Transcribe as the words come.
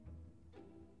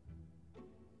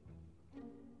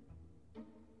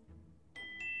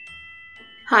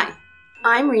Hi,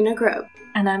 I'm Rena Grove.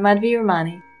 And I'm Madhvi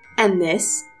Romani. And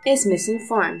this is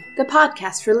Misinformed, the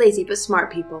podcast for lazy but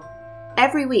smart people.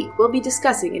 Every week we'll be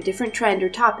discussing a different trend or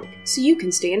topic so you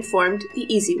can stay informed the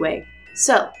easy way.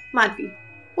 So, Madhvi,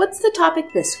 what's the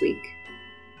topic this week?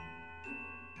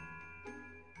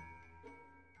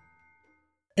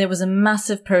 There was a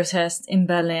massive protest in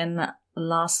Berlin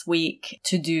last week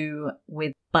to do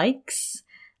with bikes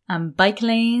and bike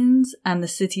lanes and the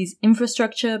city's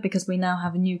infrastructure because we now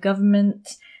have a new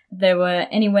government. There were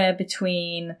anywhere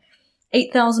between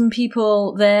 8,000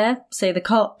 people there, say the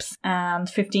cops, and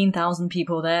 15,000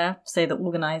 people there, say the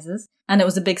organizers. And it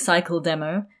was a big cycle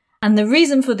demo. And the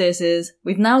reason for this is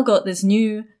we've now got this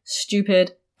new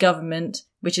stupid government,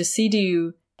 which is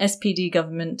CDU, SPD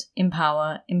government in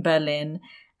power in Berlin.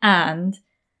 And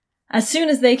as soon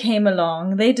as they came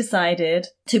along, they decided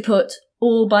to put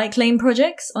all bike lane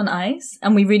projects on ice.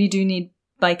 And we really do need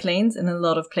bike lanes in a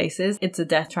lot of places. It's a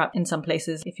death trap in some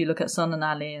places. If you look at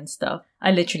Sonnenallee and stuff, I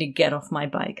literally get off my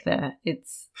bike there.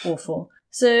 It's awful.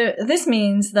 So this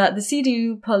means that the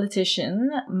CDU politician,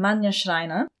 Manja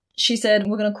Schreiner, she said,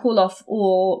 we're going to call off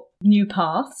all new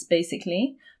paths,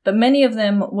 basically. But many of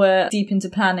them were deep into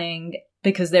planning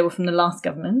because they were from the last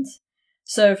government.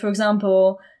 So, for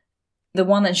example, the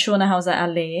one at Schreiner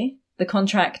Allee, the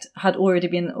contract had already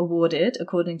been awarded,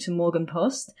 according to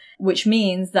Morgenpost, which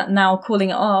means that now calling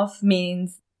it off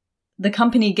means the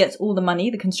company gets all the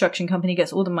money, the construction company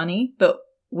gets all the money, but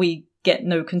we get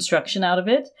no construction out of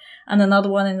it. And another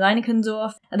one in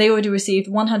Reinickendorf, they already received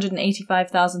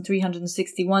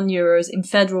 185,361 euros in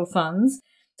federal funds.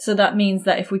 So that means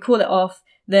that if we call it off,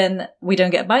 then we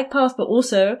don't get a bike path, but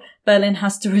also Berlin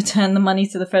has to return the money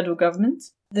to the federal government.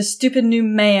 The stupid new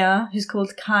mayor, who's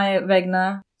called Kai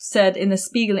Wegner, said in a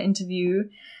Spiegel interview,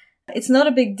 it's not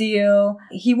a big deal.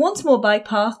 He wants more bike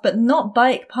paths, but not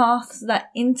bike paths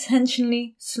that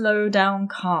intentionally slow down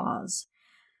cars.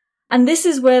 And this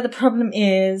is where the problem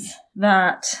is,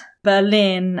 that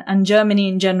Berlin and Germany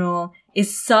in general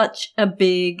is such a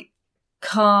big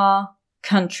car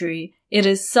country. It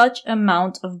is such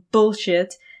amount of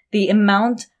bullshit. The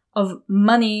amount of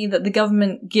money that the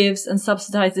government gives and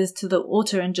subsidizes to the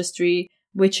auto industry,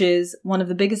 which is one of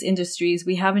the biggest industries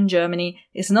we have in Germany,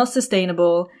 is not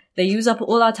sustainable. They use up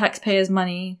all our taxpayers'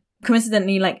 money.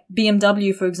 Coincidentally, like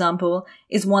BMW, for example,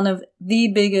 is one of the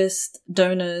biggest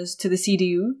donors to the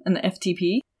CDU and the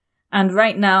FDP. And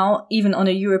right now, even on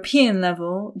a European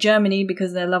level, Germany,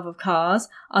 because of their love of cars,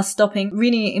 are stopping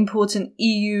really important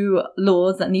EU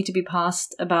laws that need to be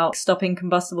passed about stopping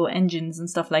combustible engines and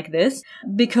stuff like this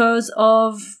because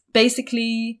of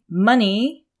basically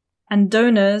money and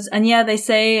donors. And yeah, they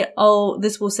say, oh,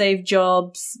 this will save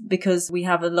jobs because we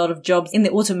have a lot of jobs in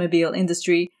the automobile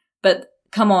industry. But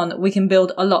come on, we can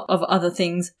build a lot of other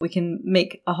things. We can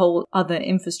make a whole other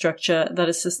infrastructure that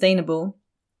is sustainable.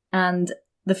 And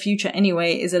the future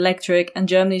anyway is electric, and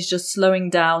Germany's just slowing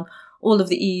down all of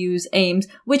the EU's aims,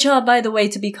 which are, by the way,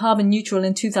 to be carbon neutral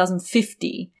in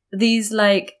 2050. These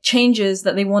changes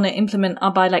that they want to implement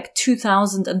are by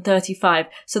 2035.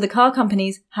 So the car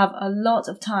companies have a lot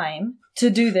of time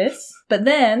to do this. But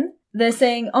then they're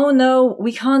saying, oh no,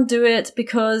 we can't do it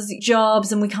because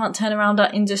jobs and we can't turn around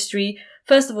our industry.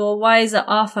 First of all, why is it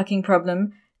our fucking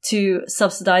problem to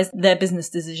subsidize their business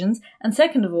decisions? And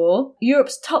second of all,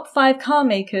 Europe's top 5 car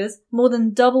makers more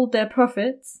than doubled their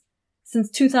profits since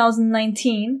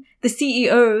 2019. The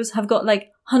CEOs have got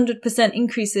 100%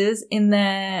 increases in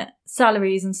their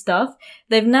salaries and stuff.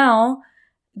 They've now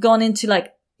gone into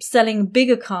selling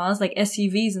bigger cars like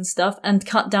SUVs and stuff and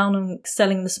cut down on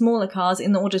selling the smaller cars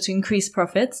in order to increase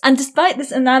profits. And despite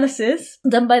this analysis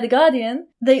done by The Guardian,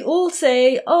 they all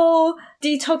say, oh,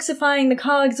 detoxifying the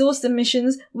car exhaust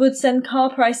emissions would send car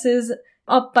prices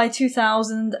up by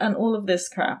 2,000 and all of this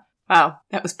crap. Wow,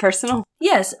 that was personal.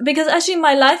 Yes, because actually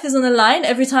my life is on the line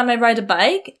every time I ride a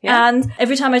bike, and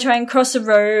every time I try and cross a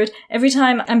road, every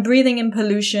time I'm breathing in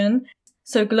pollution.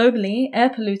 So globally, air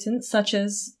pollutants such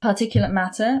as particulate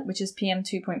matter, which is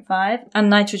PM2.5, and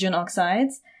nitrogen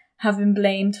oxides have been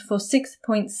blamed for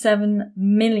 6.7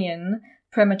 million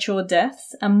premature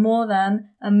deaths and more than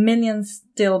 1 million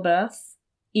stillbirths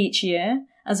each year,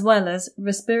 as well as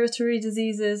respiratory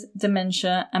diseases,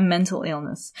 dementia, and mental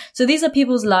illness. So these are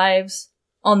people's lives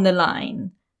on the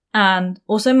line, and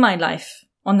also my life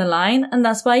on the line, and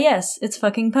that's why, yes, it's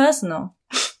fucking personal.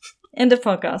 End of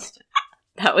podcast.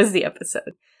 That was the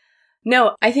episode.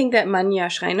 No, I think that Manja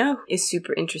Schreiner is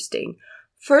super interesting.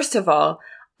 First of all,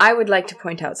 I would like to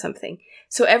point out something.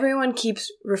 So everyone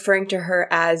keeps referring to her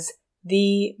as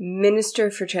the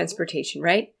Minister for Transportation,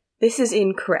 right? This is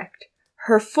incorrect.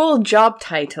 Her full job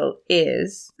title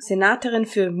is Senatorin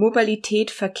für Mobilität,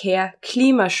 Verkehr,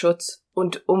 Klimaschutz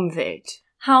und Umwelt.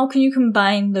 How can you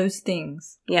combine those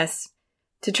things? Yes.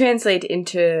 To translate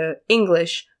into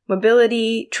English,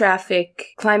 mobility, traffic,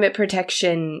 climate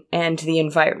protection, and the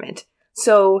environment.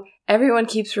 So everyone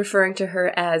keeps referring to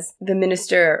her as the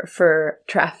Minister for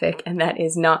Traffic, and that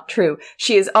is not true.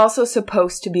 She is also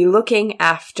supposed to be looking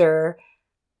after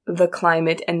the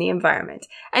climate and the environment.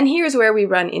 And here's where we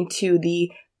run into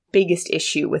the biggest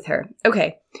issue with her.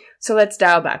 Okay, so let's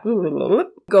dial back.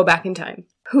 Go back in time.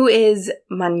 Who is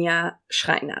Manja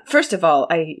Schreiner? First of all,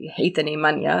 I hate the name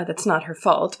Manja. That's not her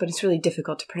fault, but it's really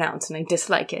difficult to pronounce, and I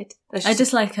dislike it. I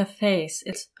dislike her face.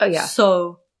 It's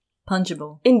so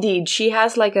punchable. Indeed, she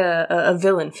has like a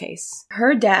villain face.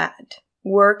 Her dad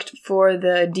worked for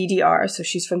the DDR, so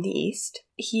she's from the East.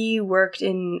 He worked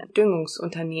in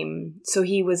Düngungsunternehmen, so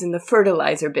he was in the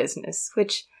fertilizer business,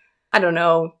 which, I don't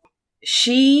know.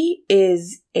 She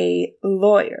is a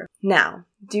lawyer. Now,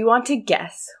 do you want to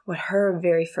guess what her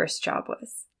very first job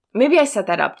was? Maybe I set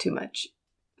that up too much,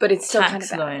 but it's still kind of bad.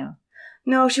 Tax lawyer.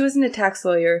 No, she wasn't a tax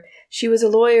lawyer. She was a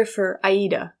lawyer for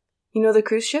AIDA. You know the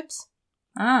cruise ships?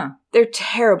 Ah. They're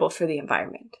terrible for the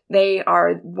environment. They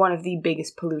are one of the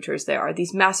biggest polluters there are.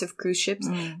 These massive cruise ships,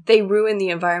 they ruin the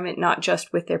environment not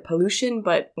just with their pollution,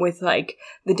 but with, like,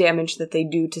 the damage that they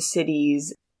do to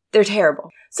cities. They're terrible.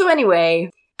 So anyway,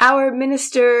 our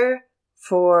Minister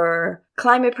for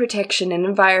Climate Protection and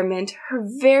Environment, her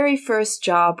very first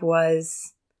job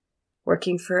was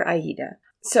working for AIDA.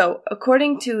 So,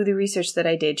 according to the research that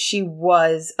I did, she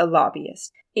was a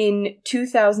lobbyist. In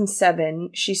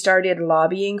 2007, she started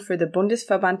lobbying for the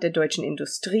Bundesverband der Deutschen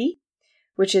Industrie,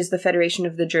 which is the Federation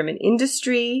of the German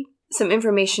Industry. Some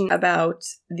information about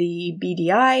the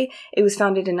BDI. It was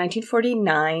founded in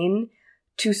 1949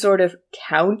 to sort of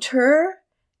counter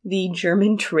the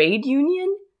German trade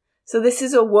union. So this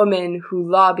is a woman who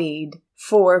lobbied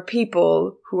for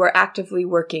people who are actively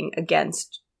working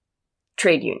against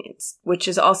trade unions, which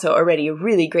is also already a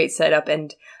really great setup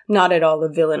and not at all a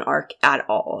villain arc at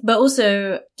all. But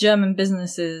also German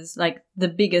businesses, like the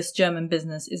biggest German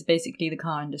business is basically the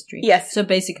car industry. Yes. So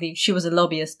basically she was a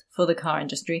lobbyist for the car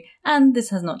industry, and this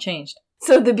has not changed.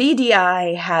 So the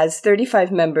BDI has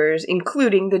 35 members,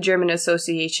 including the German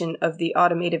Association of the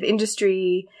Automotive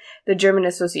Industry, the German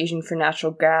Association for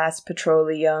Natural Gas,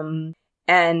 Petroleum,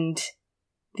 and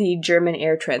the German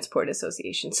Air Transport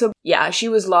Association. So yeah, she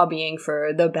was lobbying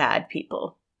for the bad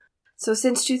people. So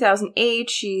since 2008,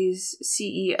 she's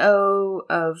CEO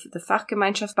of the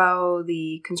Fachgemeinschaftsbau,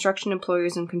 the Construction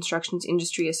Employers and Constructions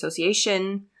Industry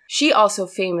Association. She also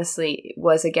famously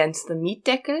was against the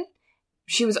Mietdeckel.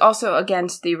 She was also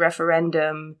against the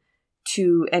referendum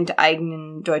to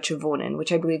enteignen Deutsche Wohnen,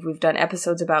 which I believe we've done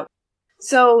episodes about.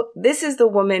 So this is the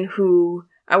woman who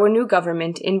our new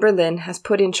government in Berlin has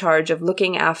put in charge of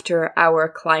looking after our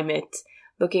climate,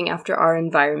 looking after our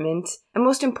environment, and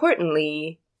most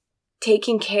importantly,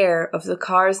 taking care of the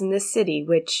cars in this city,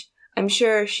 which I'm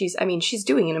sure she's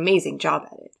doing an amazing job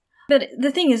at it. But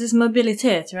the thing is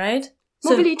Mobilität, right?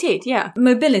 Mobilität, yeah.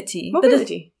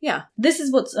 Mobility, yeah. This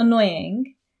is what's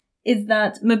annoying, is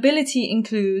that mobility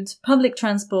includes public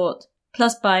transport,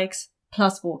 plus bikes,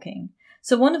 plus walking.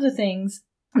 So one of the things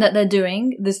that they're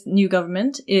doing, this new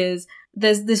government, is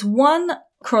there's this one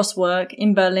crosswalk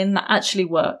in Berlin that actually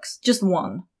works. Just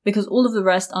one. Because all of the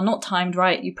rest are not timed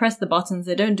right. You press the buttons,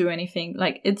 they don't do anything.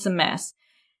 Like, it's a mess.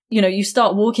 You know, you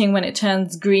start walking when it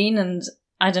turns green and,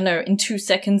 I don't know, in 2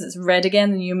 seconds it's red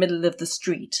again and you're in the middle of the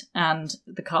street and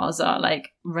the cars are,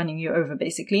 like, running you over,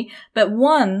 basically. But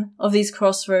one of these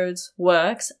crossroads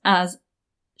works, as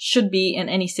should be in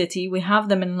any city. We have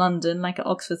them in London, like at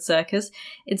Oxford Circus.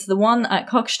 It's the one at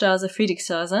Kochstrasse,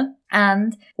 Friedrichstraße.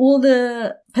 And all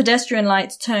the pedestrian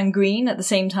lights turn green at the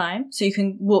same time, so you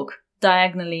can walk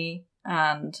diagonally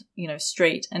and, you know,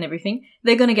 straight and everything.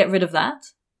 They're going to get rid of that.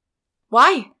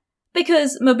 Why?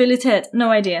 Because Mobilität,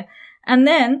 no idea. And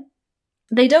then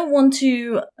they don't want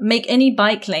to make any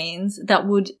bike lanes that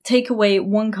would take away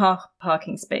one car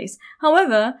parking space.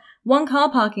 However, one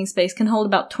car parking space can hold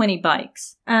about 20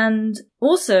 bikes. And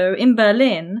also in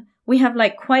Berlin, we have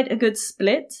like quite a good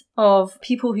split of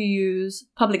people who use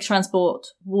public transport,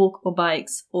 walk or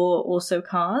bikes, or also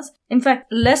cars. In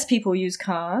fact, less people use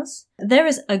cars. There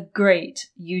is a great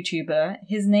YouTuber.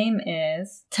 His name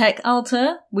is Tech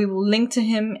Alter. We will link to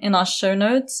him in our show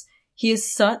notes. He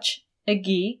is such a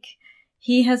geek.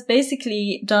 He has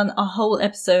basically done a whole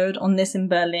episode on this in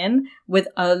Berlin with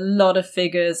a lot of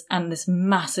figures and this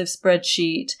massive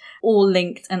spreadsheet, all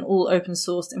linked and all open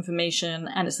sourced information,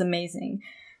 and it's amazing.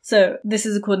 So this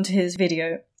is according to his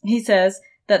video. He says,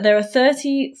 that there are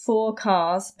 34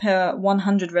 cars per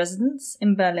 100 residents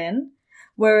in Berlin,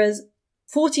 whereas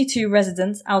 42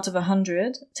 residents out of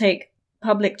 100 take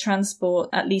public transport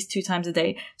at least 2 times a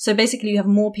day. So basically you have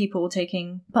more people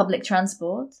taking public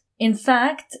transport. In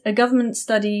fact, a government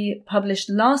study published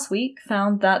last week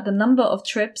found that the number of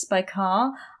trips by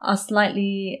car are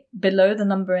slightly below the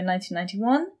number in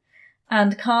 1991,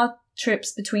 and car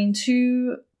trips between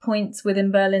 2 points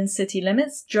within Berlin city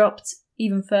limits dropped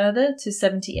even further to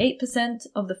 78%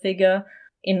 of the figure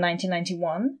in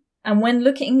 1991. And when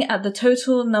looking at the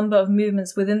total number of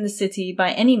movements within the city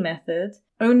by any method,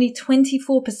 only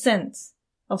 24%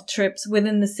 of trips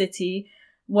within the city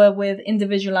were with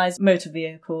individualized motor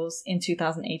vehicles in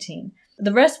 2018.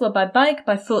 The rest were by bike,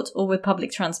 by foot, or with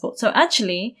public transport. So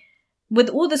actually, with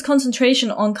all this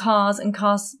concentration on cars and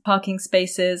cars parking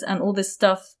spaces and all this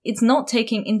stuff, it's not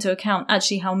taking into account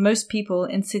actually how most people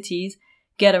in cities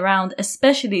get around,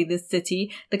 especially this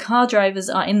city. The car drivers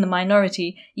are in the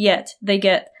minority, yet they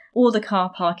get all the car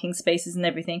parking spaces and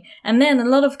everything. And then a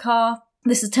lot of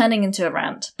this is turning into a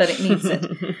rant, but it needs it.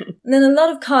 And then a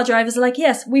lot of car drivers are like,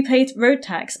 yes, we paid road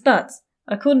tax, but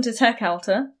according to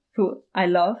Techalter, who I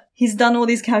love, he's done all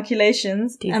these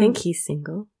calculations. Do you think he's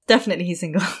single? Definitely he's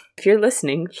single. If you're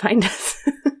listening, find us.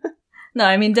 No,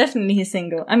 I mean, definitely he's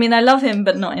single. I mean, I love him,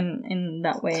 but not in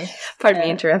that way. Pardon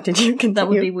me, interrupted you. Continue. That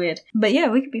would be weird. But yeah,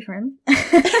 we could be friends.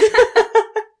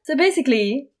 So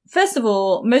basically, first of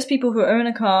all, most people who own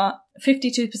a car,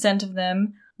 52% of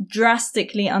them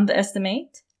drastically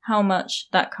underestimate how much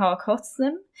that car costs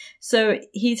them. So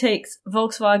he takes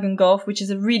Volkswagen Golf, which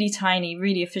is a really tiny,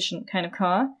 really efficient kind of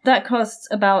car. That costs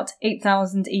about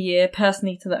 8,000 a year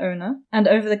personally to the owner. And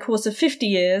over the course of 50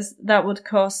 years, that would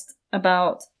cost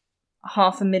about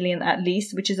 500,000 at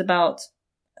least, which is about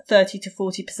 30 to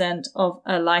 40% of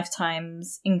a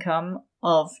lifetime's income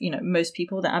of, most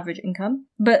people, the average income.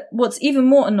 But what's even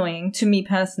more annoying to me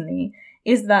personally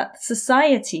is that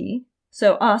society,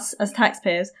 so us as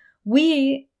taxpayers,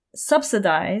 we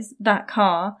subsidize that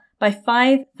car by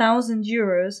 5,000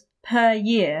 euros per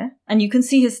year. And you can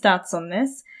see his stats on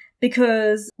this,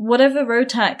 because whatever road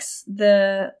tax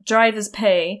the drivers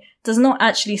pay does not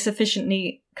actually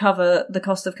sufficiently cover the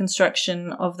cost of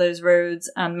construction of those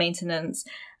roads and maintenance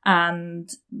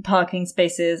and parking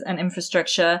spaces and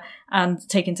infrastructure, and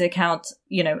take into account,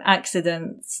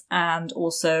 accidents and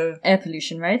also air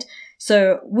pollution, right?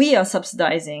 So we are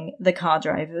subsidizing the car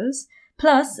drivers.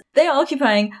 Plus, they are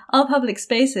occupying our public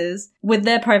spaces with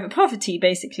their private property,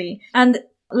 basically. And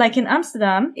like in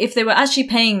Amsterdam, if they were actually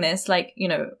paying this,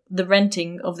 the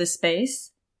renting of this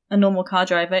space, a normal car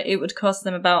driver, it would cost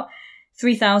them about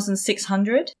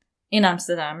 3,600 in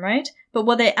Amsterdam, right? But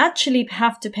what they actually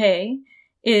have to pay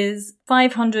is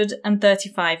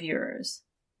 535 euros.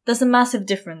 That's a massive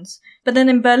difference. But then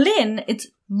in Berlin, it's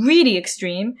really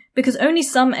extreme because only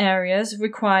some areas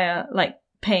require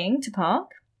paying to park.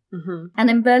 Mm-hmm. And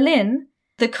in Berlin,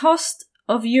 the cost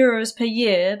of euros per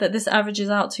year that this averages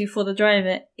out to for the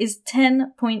driver is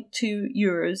 10.2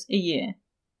 euros a year.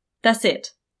 That's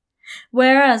it.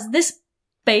 Whereas this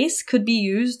space could be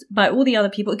used by all the other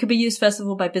people. It could be used, first of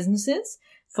all, by businesses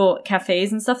for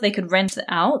cafes and stuff. They could rent it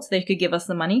out. They could give us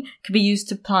the money. It could be used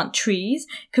to plant trees.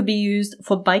 It could be used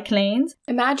for bike lanes.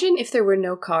 Imagine if there were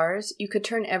no cars, you could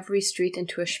turn every street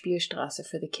into a Spielstraße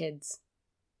for the kids.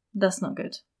 That's not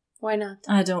good. Why not?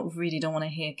 I don't want to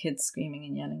hear kids screaming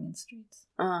and yelling in streets.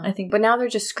 I think, but now they're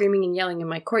just screaming and yelling in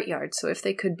my courtyard. So if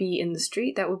they could be in the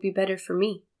street, that would be better for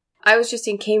me. I was just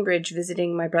in Cambridge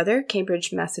visiting my brother,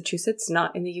 Cambridge, Massachusetts,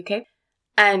 not in the UK.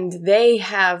 And they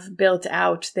have built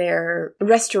out their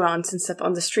restaurants and stuff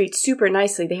on the street super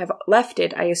nicely. They have left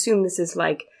it. I assume this is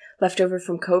leftover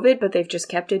from COVID, but they've just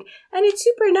kept it. And it's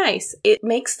super nice. It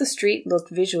makes the street look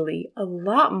visually a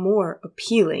lot more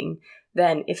appealing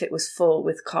than if it was full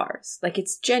with cars.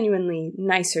 It's genuinely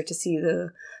nicer to see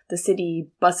the city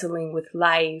bustling with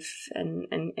life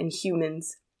and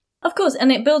humans. Of course,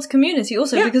 and it builds community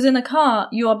also, because in a car,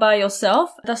 you are by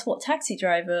yourself. That's what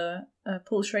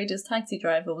Paul Schrader's Taxi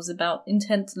Driver was about,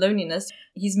 intense loneliness.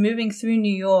 He's moving through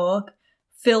New York,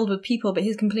 filled with people, but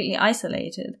he's completely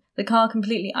isolated. The car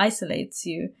completely isolates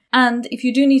you. And if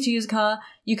you do need to use a car,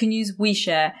 you can use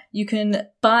WeShare. You can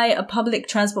buy a public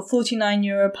transport, 49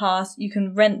 euro pass. You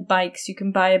can rent bikes. You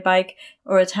can buy a bike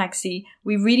or a taxi.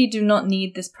 We really do not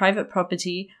need this private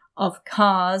property of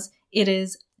cars. It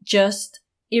is just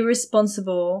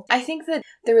irresponsible. I think that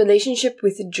the relationship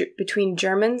between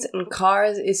Germans and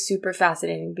cars is super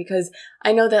fascinating, because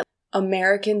I know that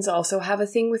Americans also have a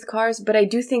thing with cars, but I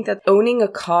do think that owning a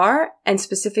car, and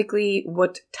specifically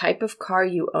what type of car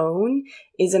you own,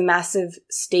 is a massive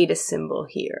status symbol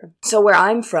here. So where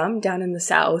I'm from, down in the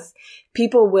South,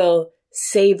 people will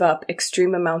save up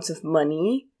extreme amounts of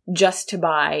money just to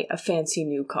buy a fancy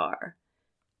new car,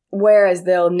 whereas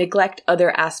they'll neglect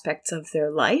other aspects of their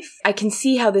life. I can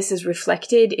see how this is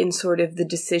reflected in sort of the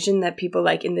decision that people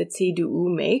like in the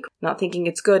CDU make, not thinking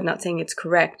it's good, not saying it's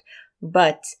correct,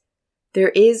 but there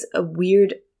is a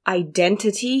weird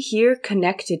identity here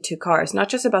connected to cars, not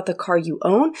just about the car you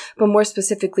own, but more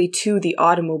specifically to the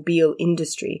automobile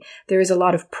industry. There is a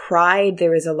lot of pride.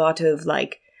 There is a lot of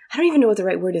I don't even know what the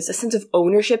right word is, a sense of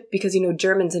ownership, because,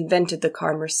 Germans invented the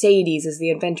car. Mercedes is the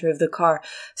inventor of the car.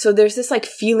 So there's this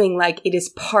feeling like it is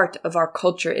part of our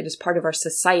culture. It is part of our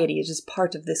society. It is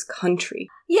part of this country.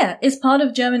 Yeah, it's part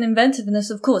of German inventiveness,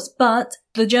 of course, but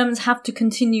the Germans have to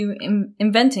continue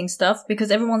inventing stuff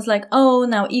because everyone's like, oh,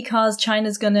 now e-cars,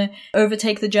 China's gonna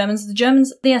overtake the Germans. The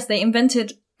Germans, yes, they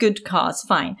invented good cars,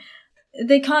 fine.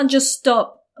 They can't just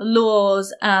stop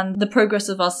laws and the progress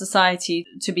of our society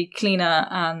to be cleaner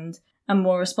and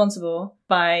more responsible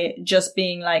by just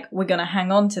being like, we're going to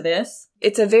hang on to this.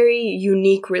 It's a very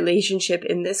unique relationship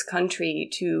in this country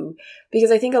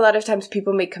because I think a lot of times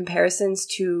people make comparisons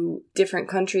to different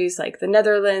countries like the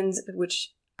Netherlands,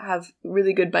 which have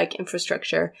really good bike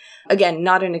infrastructure. Again,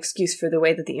 not an excuse for the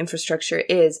way that the infrastructure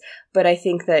is, but I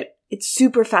think that it's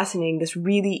super fascinating, this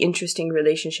really interesting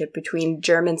relationship between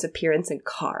Germans' appearance and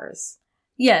cars.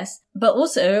 Yes, but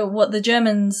also what the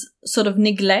Germans sort of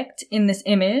neglect in this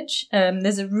image.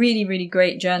 There's a really, really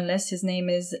great journalist. His name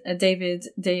is David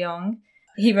de Jong.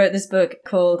 He wrote this book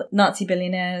called Nazi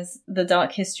Billionaires, The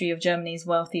Dark History of Germany's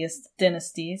Wealthiest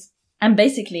Dynasties. And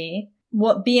basically,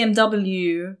 what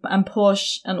BMW and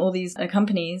Porsche and all these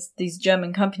companies, these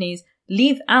German companies,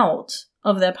 leave out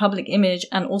of their public image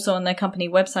and also on their company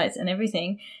websites and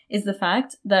everything is the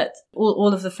fact that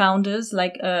all of the founders,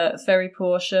 like Ferry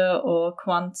Porsche or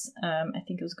Quandt, I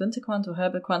think it was Günther Quandt or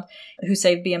Herbert Quandt, who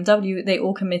saved BMW, they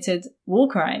all committed war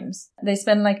crimes. They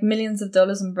spend millions of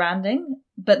dollars on branding,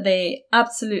 but they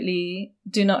absolutely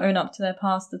do not own up to their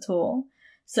past at all.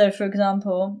 So, for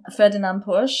example, Ferdinand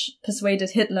Porsche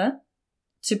persuaded Hitler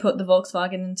to put the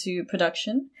Volkswagen into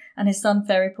production. And his son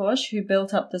Ferry Porsche, who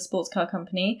built up the sports car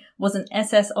company, was an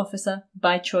SS officer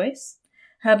by choice.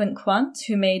 Herbert Quandt,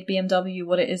 who made BMW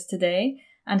what it is today,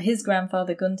 and his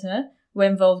grandfather Günther were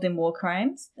involved in war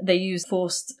crimes. They used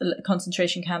forced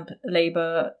concentration camp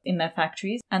labor in their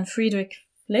factories. And Friedrich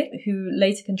Flick, who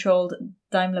later controlled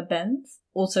Daimler-Benz,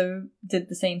 also did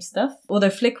the same stuff, although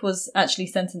Flick was actually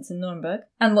sentenced in Nuremberg.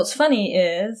 And what's funny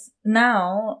is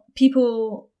now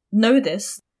people know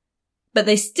this, but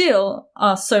they still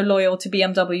are so loyal to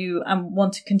BMW and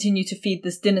want to continue to feed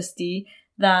this dynasty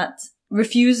that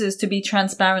refuses to be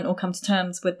transparent or come to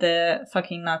terms with their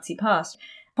fucking Nazi past.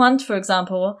 Quandt, for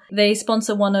example, they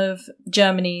sponsor one of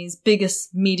Germany's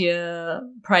biggest media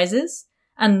prizes,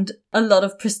 and a lot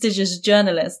of prestigious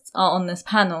journalists are on this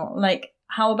panel.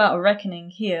 How about a reckoning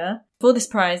here? For this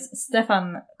prize,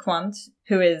 Stefan Quandt,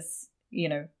 who is,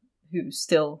 who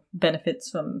still benefits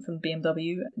from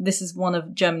BMW. This is one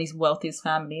of Germany's wealthiest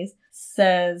families,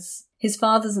 says his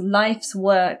father's life's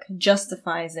work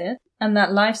justifies it. And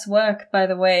that life's work, by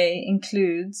the way,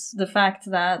 includes the fact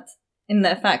that in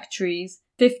their factories,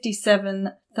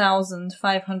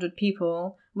 57,500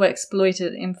 people were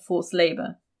exploited in forced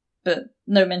labor. But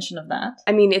no mention of that.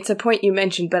 I mean, it's a point you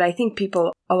mentioned, but I think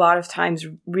people a lot of times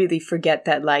really forget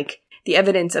that, the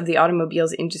evidence of the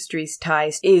automobiles industry's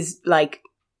ties is,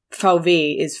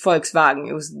 VW is Volkswagen.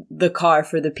 It was the car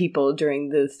for the people during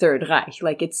the Third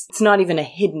Reich. It's not even a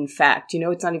hidden fact,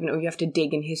 It's not even, you have to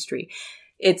dig in history.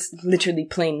 It's literally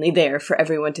plainly there for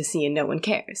everyone to see and no one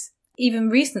cares. Even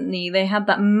recently, they had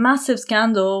that massive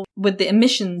scandal with the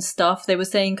emissions stuff. They were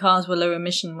saying cars were low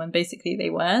emission when basically they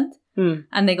weren't.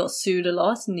 And they got sued a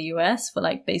lot in the US for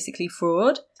basically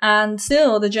fraud. And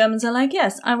still the Germans are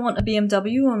yes, I want a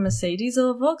BMW or a Mercedes or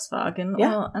a Volkswagen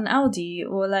or an Audi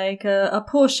or a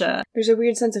Porsche. There's a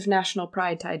weird sense of national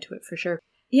pride tied to it for sure.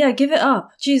 Yeah, give it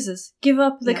up. Jesus, give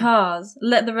up the cars.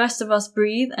 Let the rest of us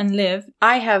breathe and live.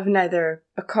 I have neither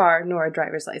a car nor a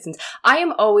driver's license. I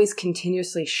am always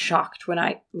continuously shocked when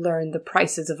I learn the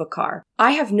prices of a car.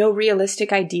 I have no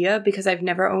realistic idea, because I've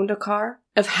never owned a car,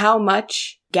 of how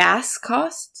much gas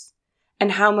costs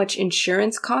and how much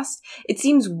insurance costs. It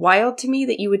seems wild to me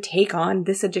that you would take on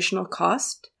this additional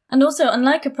cost. And also,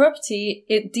 unlike a property,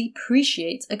 it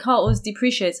depreciates. A car always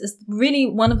depreciates. It's really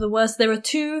one of the worst. There are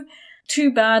two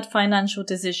bad financial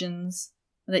decisions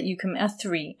that you can,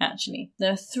 three actually.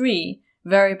 There are three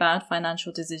very bad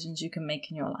financial decisions you can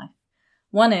make in your life.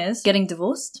 One is getting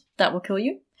divorced. That will kill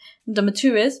you. Number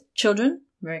 2 is children.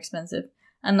 Very expensive.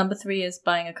 And number 3 is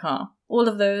buying a car. All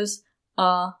of those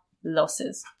are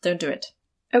losses. Don't do it.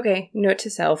 Okay, note to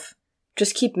self.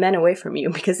 Just keep men away from you,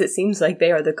 because it seems like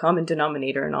they are the common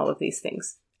denominator in all of these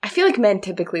things. I feel like men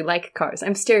typically like cars.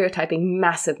 I'm stereotyping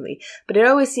massively, but it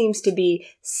always seems to be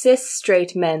cis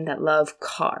straight men that love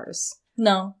cars.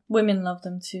 No, women love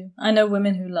them too. I know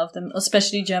women who love them,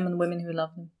 especially German women who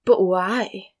love them. But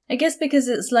why? I guess because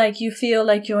it's like you feel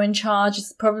like you're in charge.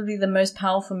 It's probably the most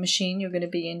powerful machine you're going to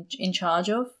be in charge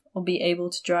of or be able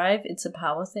to drive. It's a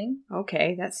power thing.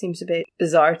 Okay, that seems a bit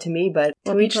bizarre to me, but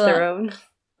to each their own.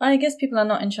 I guess people are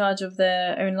not in charge of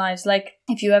their own lives. Like,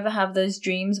 if you ever have those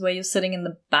dreams where you're sitting in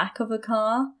the back of a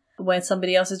car, where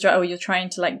somebody else is driving, or you're trying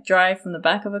to, like, drive from the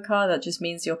back of a car, that just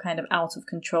means you're kind of out of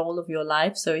control of your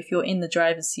life. So if you're in the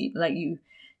driver's seat, like, you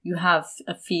have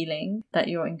a feeling that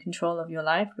you're in control of your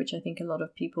life, which I think a lot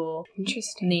of people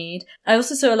need. I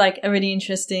also saw, like, a really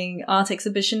interesting art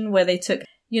exhibition where they took,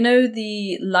 you know,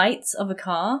 the lights of a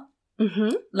car?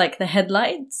 Mm-hmm. Like the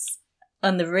headlights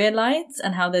and the rear lights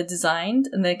and how they're designed,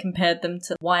 and they compared them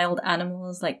to wild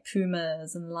animals like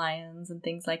pumas and lions and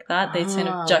things like that. They kind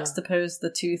of juxtaposed the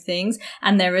two things,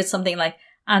 and there is something like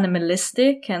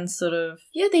animalistic and sort of...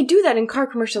 Yeah, they do that in car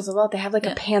commercials a lot. They have like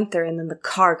a panther and then the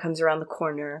car comes around the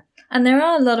corner. And there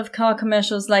are a lot of car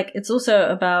commercials, like it's also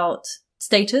about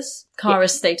status. Car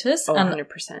is status. Oh, and 100%.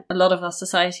 A lot of our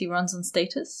society runs on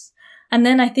status. And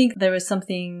then I think there is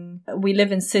something, we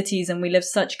live in cities and we live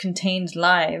such contained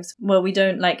lives where we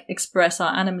don't like express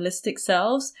our animalistic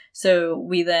selves. So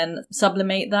we then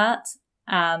sublimate that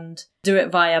and do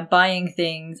it via buying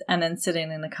things and then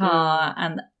sitting in a car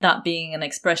and that being an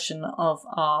expression of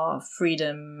our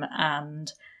freedom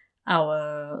and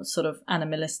our sort of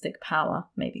animalistic power,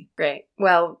 maybe. Great.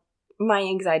 Well, my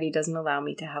anxiety doesn't allow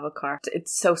me to have a car.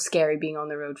 It's so scary being on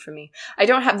the road for me. I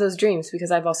don't have those dreams because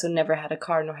I've also never had a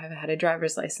car nor have I had a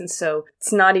driver's license. So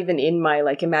it's not even in my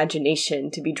like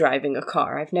imagination to be driving a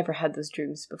car. I've never had those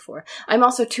dreams before. I'm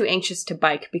also too anxious to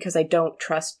bike because I don't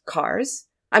trust cars.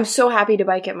 I'm so happy to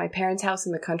bike at my parents' house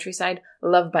in the countryside.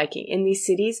 Love biking. In these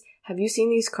cities, have you seen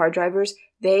these car drivers?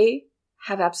 They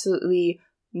have absolutely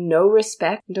no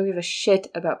respect and don't give a shit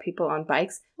about people on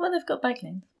bikes. Well, they've got bike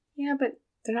lanes. Yeah, but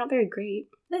they're not very great.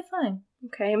 They're fine.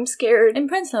 Okay, I'm scared. In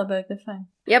Prenzlauberg, they're fine.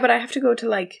 Yeah, but I have to go to,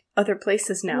 like, other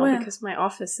places now Where? because my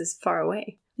office is far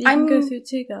away. You can go through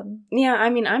Tiergarten. Yeah, I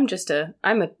mean, I'm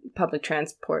a public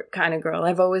transport kind of girl.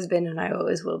 I've always been and I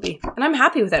always will be. And I'm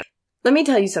happy with it. Let me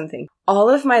tell you something. All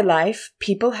of my life,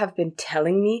 people have been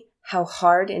telling me how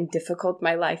hard and difficult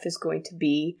my life is going to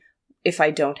be if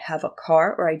I don't have a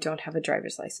car or I don't have a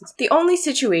driver's license. The only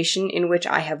situation in which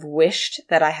I have wished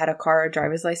that I had a car or a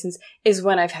driver's license is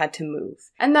when I've had to move.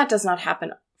 And that does not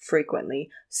happen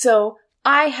frequently. So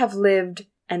I have lived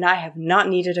and I have not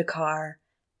needed a car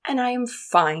and I am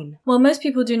fine. Well, most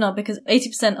people do not, because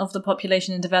 80% of the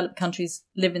population in developed countries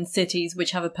live in cities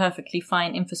which have a perfectly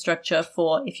fine infrastructure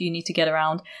for if you need to get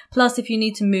around. Plus, if you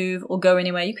need to move or go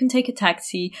anywhere, you can take a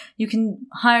taxi, you can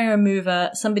hire a mover,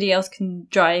 somebody else can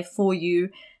drive for you,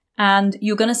 and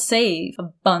you're going to save a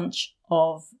bunch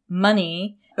of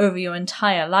money over your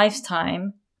entire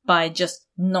lifetime by just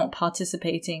not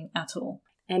participating at all.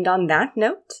 And on that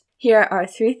note, here are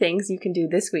 3 things you can do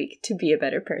this week to be a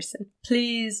better person.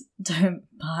 Please don't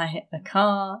buy a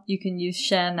car. You can use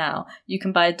Share Now. You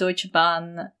can buy a Deutsche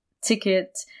Bahn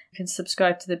ticket. You can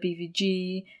subscribe to the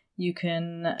BVG. You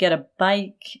can get a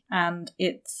bike. And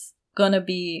it's gonna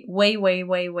be way, way,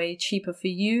 way, way cheaper for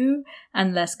you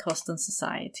and less cost on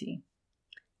society.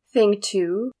 Thing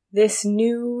 2, this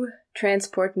new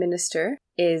transport minister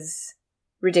is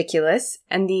ridiculous,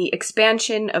 and the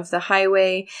expansion of the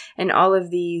highway and all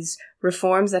of these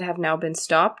reforms that have now been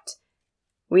stopped,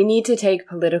 we need to take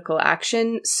political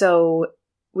action. So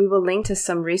we will link to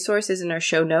some resources in our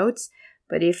show notes,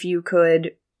 but if you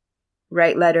could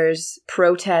write letters,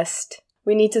 protest,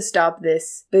 we need to stop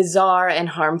this bizarre and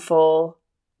harmful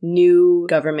new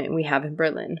government we have in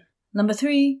Berlin. Number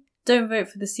 3, don't vote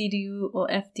for the CDU or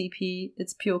FDP.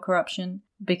 It's pure corruption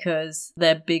because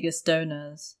their biggest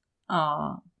donors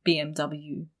are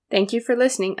BMW. Thank you for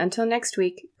listening. Until next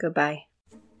week, goodbye.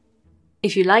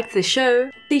 If you liked the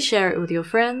show, please share it with your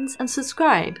friends and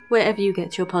subscribe wherever you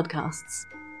get your podcasts.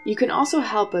 You can also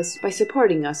help us by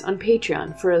supporting us on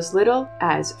Patreon for as little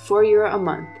as €4 a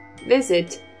month.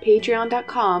 Visit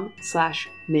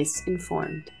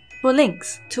patreon.com/misinformed. For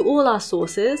links to all our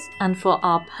sources and for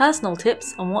our personal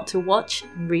tips on what to watch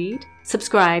and read,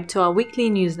 subscribe to our weekly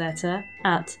newsletter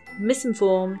at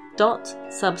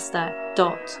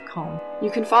misinformed.substack.com.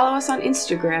 You can follow us on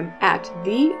Instagram at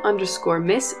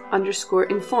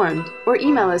 _miss_informed or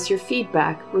email us your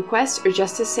feedback, requests, or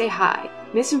just to say hi,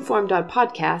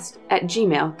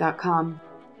 misinformed.podcast@gmail.com.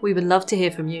 We would love to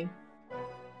hear from you.